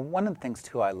 Well, one of the things,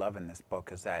 too, I love in this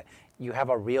book is that you have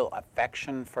a real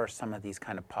affection for some of these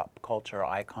kind of pop culture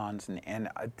icons and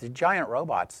the giant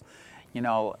robots.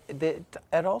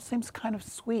 It all seems kind of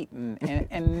sweet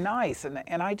and nice,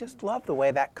 and I just love the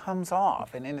way that comes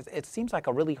off. And it seems like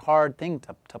a really hard thing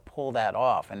to pull that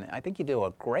off, and I think you do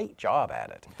a great job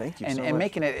at it. Thank you so much. And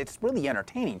making it's really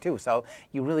entertaining, too, so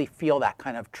you really feel that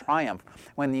kind of triumph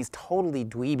when these totally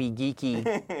dweeby,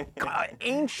 geeky,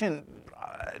 ancient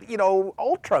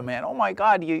Ultraman. Oh my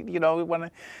God! When I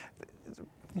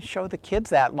show the kids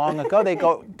that long ago, they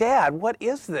go, "Dad, what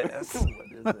is this?"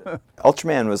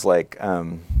 Ultraman was like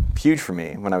huge for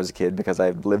me when I was a kid, because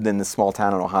I lived in this small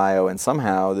town in Ohio, and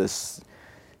somehow this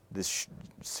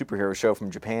superhero show from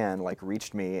Japan like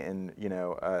reached me and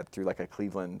through like a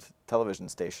Cleveland television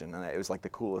station, and it was like the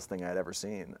coolest thing I'd ever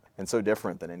seen, and so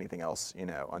different than anything else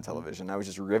on television. I was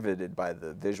just riveted by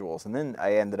the visuals, and then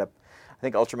I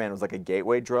think Ultraman was like a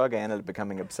gateway drug. I ended up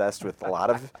becoming obsessed with a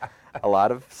lot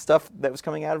of stuff that was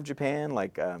coming out of Japan,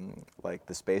 like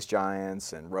the Space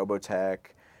Giants and Robotech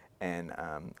and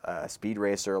Speed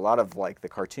Racer. A lot of like the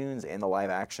cartoons and the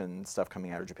live action stuff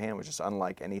coming out of Japan was just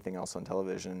unlike anything else on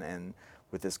television, and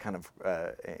with this kind of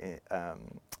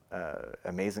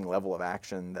amazing level of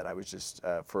action that I was just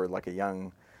for like a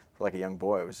young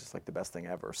boy, it was just like the best thing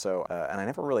ever. So, and I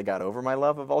never really got over my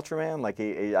love of Ultraman. Like,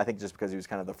 I think just because he was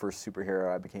kind of the first superhero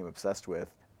I became obsessed with.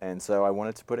 And so I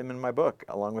wanted to put him in my book,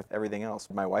 along with everything else.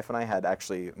 My wife and I had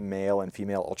actually male and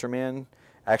female Ultraman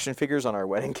action figures on our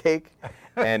wedding cake.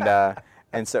 And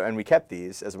And we kept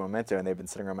these as a memento, and they've been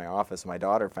sitting around my office. My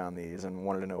daughter found these and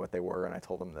wanted to know what they were, and I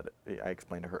told them that I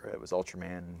explained to her it was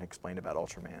Ultraman and explained about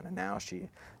Ultraman. And now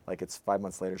it's 5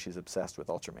 months later, she's obsessed with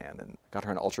Ultraman and got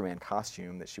her an Ultraman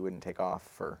costume that she wouldn't take off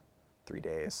for 3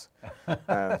 days. So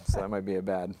that might be a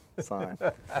bad sign.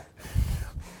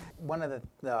 One of the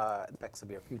aspects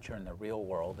of your future in the real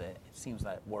world, it seems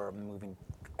that we're moving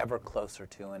ever closer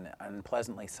to, and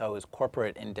unpleasantly so, is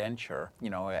corporate indenture.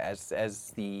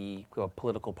 As the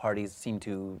political parties seem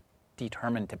to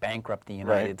determine to bankrupt the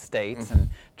United States and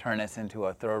turn us into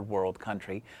a third world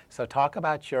country. So talk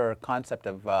about your concept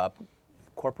of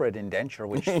corporate indenture,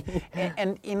 which,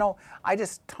 and I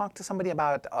just talked to somebody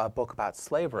about a book about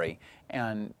slavery,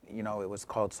 and it was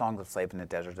called Songs of Slaves in the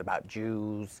Desert, about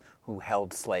Jews who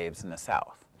held slaves in the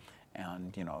South,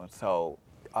 and so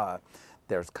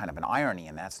there's kind of an irony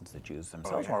in that, since the Jews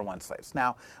themselves were once slaves.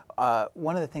 Now,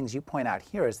 one of the things you point out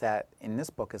here is that in this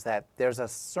book is that there's a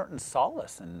certain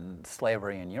solace in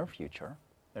slavery in your future.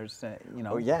 There's,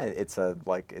 Oh yeah, it's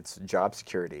it's job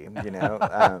security,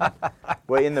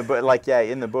 Well, in the book,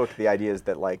 in the book, the idea is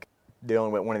that one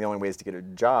of the only ways to get a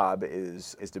job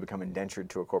is to become indentured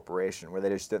to a corporation, where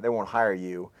they won't hire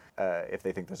you if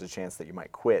they think there's a chance that you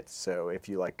might quit. So if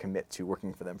you commit to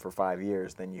working for them for 5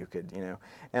 years, then you could,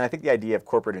 And I think the idea of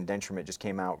corporate indenturement just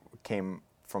came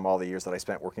from all the years that I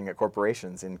spent working at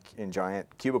corporations in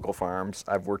giant cubicle farms.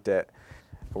 I worked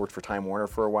for Time Warner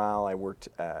for a while. I worked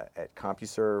at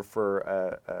CompuServe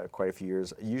for quite a few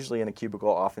years, usually in a cubicle,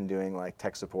 often doing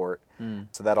tech support.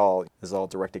 So that is all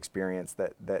direct experience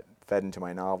that fed into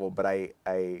my novel. But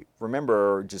I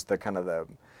remember just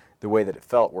the way that it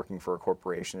felt working for a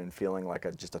corporation and feeling like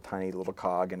just a tiny little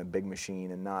cog in a big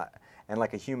machine, and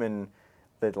like a human.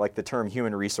 That the term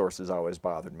human resources always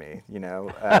bothered me,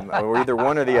 We're either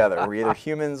one or the other. We're either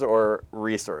humans or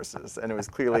resources, and it was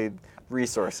clearly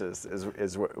resources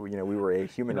is what, we were a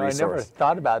human resource. I never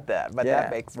thought about that, but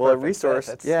that makes perfect a resource,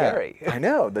 sense. That's scary. I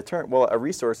know, the term, a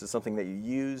resource is something that you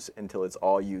use until it's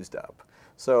all used up.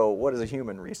 So what is a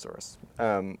human resource?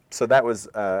 So that was,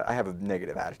 I have a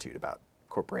negative attitude about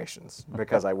corporations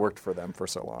because I worked for them for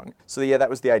so long. So yeah, that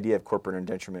was the idea of corporate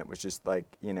indenturement, was just I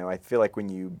feel like when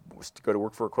you go to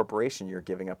work for a corporation, you're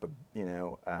giving up a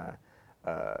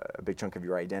big chunk of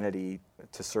your identity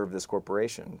to serve this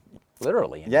corporation.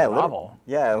 Literally, in the novel.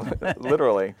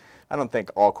 Literally. I don't think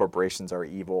all corporations are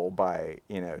evil by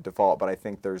default, but I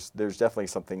think there's definitely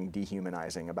something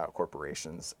dehumanizing about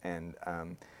corporations, and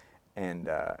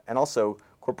also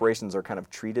corporations are kind of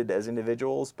treated as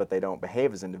individuals, but they don't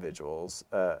behave as individuals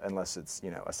unless it's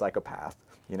a psychopath,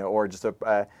 or just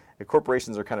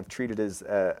corporations are kind of treated as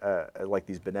like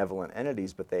these benevolent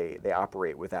entities, but they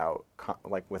operate without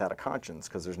a conscience,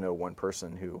 because there's no one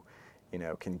person who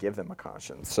can give them a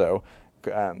conscience. So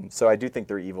I do think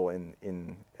they're evil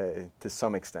in to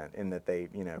some extent, in that they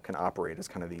can operate as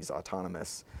kind of these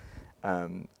autonomous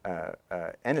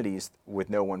entities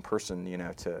with no one person,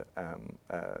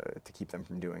 to keep them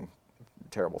from doing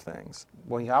terrible things.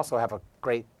 Well, you also have a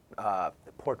great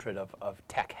portrait of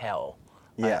tech hell.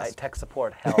 Yes. Tech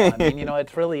support hell. I mean,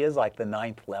 it really is like the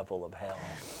 9th level of hell.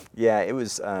 Yeah, it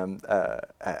was.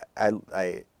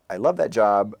 I love that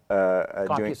job.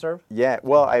 CompuServe? Yeah,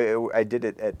 well, I did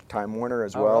it at Time Warner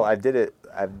as well. Right. I did it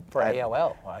for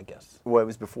AOL, I guess. Well, it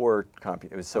was before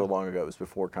It was so long ago. It was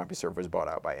before CompuServe was bought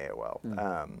out by AOL,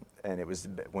 and it was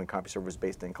when CompuServe was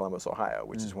based in Columbus, Ohio,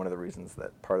 which is one of the reasons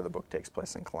that part of the book takes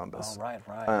place in Columbus. Oh,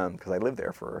 right. Because I lived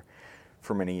there for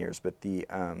many years, but the.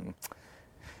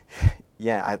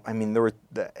 Yeah, I mean,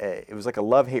 it was like a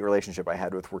love-hate relationship I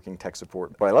had with working tech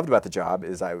support. What I loved about the job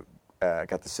is I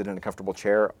got to sit in a comfortable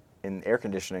chair in air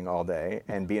conditioning all day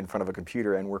and be in front of a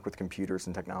computer and work with computers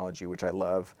and technology, which I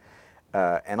love.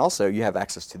 And also, you have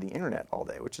access to the internet all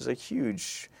day, which is a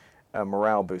huge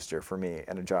morale booster for me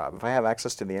at a job. If I have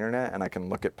access to the internet and I can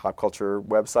look at pop culture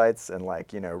websites and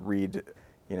read,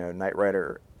 Knight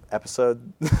Rider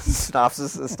episode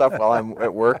synopsis and stuff while I'm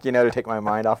at work, to take my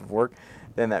mind off of work,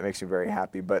 then that makes me very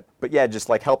happy. But yeah, just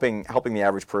helping the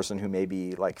average person who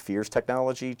maybe fears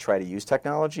technology try to use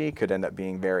technology could end up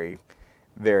being very,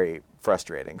 very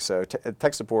frustrating. So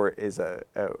tech support is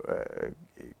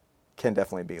can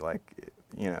definitely be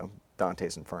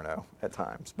Dante's Inferno at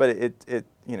times. But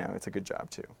it's a good job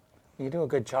too. You do a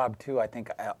good job too, I think,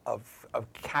 of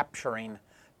capturing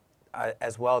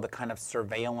as well the kind of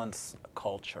surveillance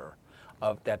culture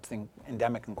that's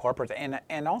endemic in corporate,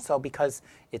 and also because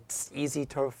it's easy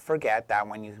to forget that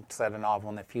when you set a novel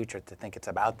in the future to think it's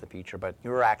about the future, but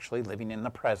you're actually living in the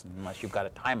present unless you've got a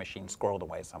time machine squirreled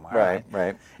away somewhere.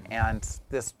 Right. And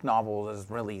this novel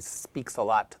really speaks a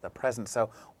lot to the present. So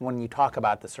when you talk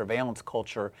about the surveillance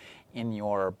culture in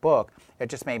your book, it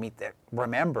just made me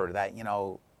remember that,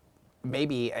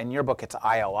 maybe in your book it's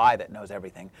ILI that knows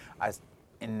everything.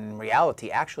 In reality,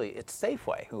 actually, it's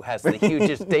Safeway who has the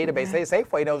hugest database.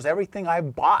 Safeway knows everything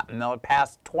I've bought in the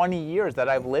past 20 years that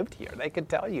I've lived here. They could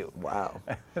tell you. Wow.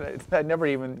 I never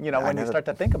even, when you start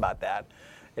to think about that,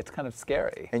 it's kind of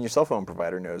scary. And your cell phone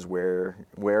provider knows where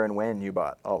and when you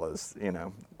bought all those,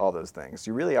 all those things.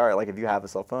 You really are, like, if you have a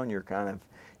cell phone, you're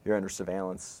under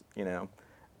surveillance,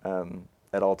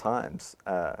 at all times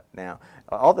now.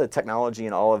 All the technology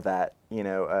and all of that,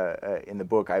 in the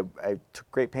book, I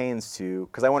took great pains to,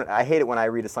 because I hate it when I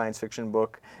read a science fiction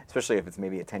book, especially if it's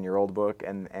maybe a 10-year-old book,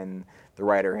 and the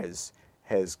writer has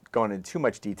gone into too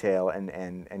much detail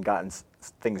and gotten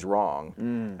things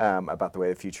wrong about the way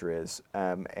the future is,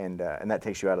 and that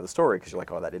takes you out of the story because you're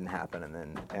like, oh, that didn't happen, and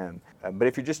then. But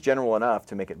if you're just general enough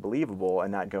to make it believable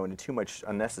and not go into too much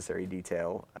unnecessary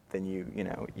detail, then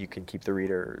you can keep the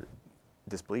reader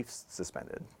disbelief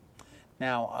suspended.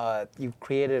 Now, you've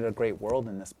created a great world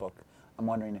in this book. I'm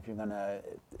wondering if you're going to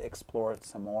explore it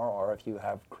some more, or if you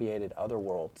have created other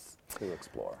worlds to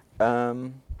explore.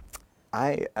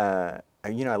 I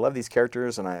love these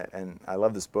characters, and I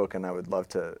love this book, and I would love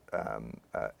to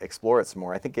explore it some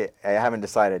more. I haven't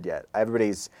decided yet. I'm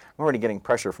already getting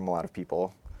pressure from a lot of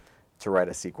people to write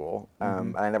a sequel.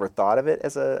 I never thought of it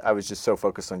I was just so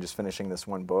focused on just finishing this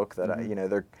one book that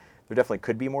there definitely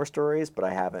could be more stories, but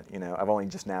I haven't. I've only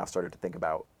just now started to think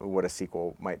about what a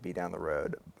sequel might be down the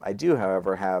road. I do,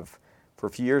 however, for a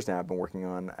few years now, I've been working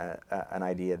on an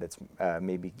idea that's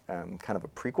maybe kind of a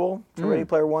prequel to Ready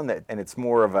Player One, and it's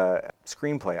more of a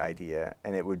screenplay idea,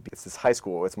 and it's this high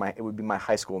school. It would be my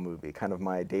high school movie, kind of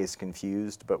my Dazed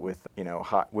Confused, but with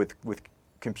with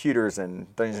computers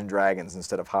and Dungeons and Dragons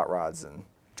instead of hot rods and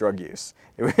drug use.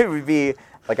 It would be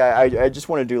like I just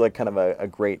want to do like kind of a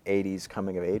great 80s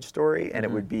coming of age story, and it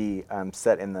would be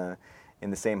set in the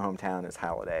same hometown as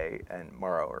Halliday and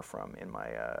Morrow are from in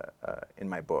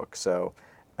my book. So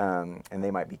and they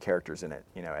might be characters in it,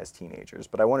 as teenagers.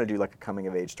 But I want to do like a coming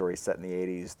of age story set in the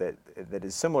 80s that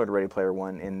is similar to Ready Player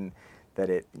One in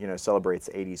that it celebrates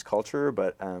 80s culture,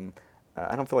 but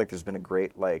I don't feel like there's been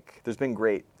great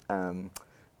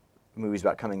movies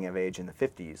about coming of age in the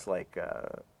 50s,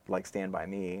 like Stand By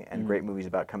Me, and great movies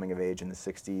about coming of age in the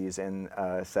 60s and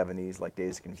 70s, like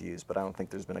Dazed Confused. But I don't think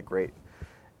there's been a great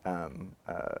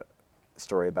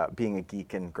story about being a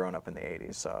geek and growing up in the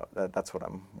 80s. So that's what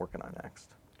I'm working on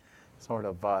next. Sort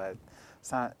of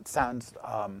sounds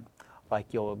like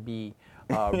you'll be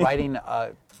writing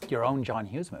your own John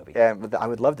Hughes movie. Yeah, I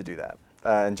would love to do that.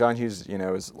 And John Hughes,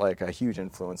 is like a huge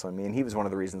influence on me, and he was one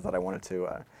of the reasons that I wanted to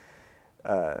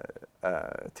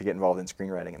get involved in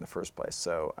screenwriting in the first place.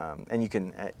 So, and you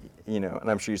can, and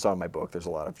I'm sure you saw in my book, there's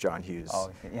a lot of John Hughes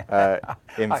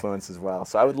influence as well.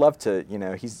 So I would love to,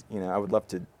 I would love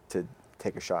to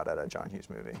take a shot at a John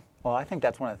Hughes movie. Well, I think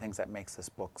that's one of the things that makes this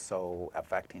book so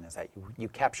affecting is that you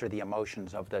capture the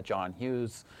emotions of the John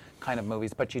Hughes kind of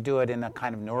movies, but you do it in a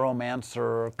kind of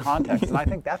neuromancer context, and I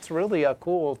think that's really a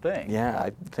cool thing.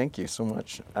 Yeah, thank you so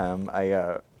much. That's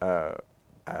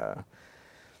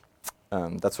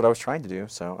what I was trying to do,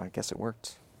 so I guess it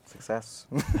worked. Success.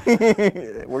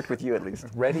 It worked with you, at least.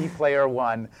 Ready Player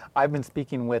One. I've been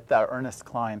speaking with Ernest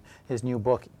Cline. His new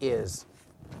book is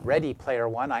Ready Player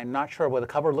One. I'm not sure, will the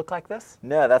cover look like this?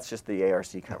 No, that's just the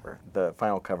ARC cover, the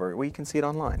final cover. Well, you can see it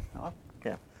online. Oh.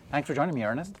 Yeah. Thanks for joining me,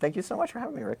 Ernest. Thank you so much for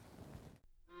having me, Rick.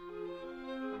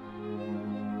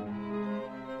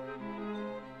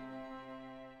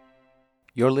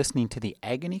 You're listening to the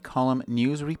Agony Column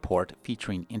News Report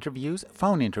featuring interviews,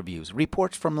 phone interviews,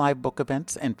 reports from live book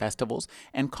events and festivals,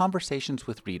 and conversations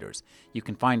with readers. You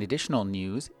can find additional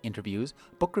news, interviews,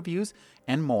 book reviews,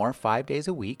 and more 5 days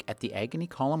a week at the Agony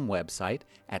Column website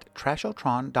at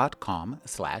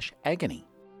trashotron.com/agony.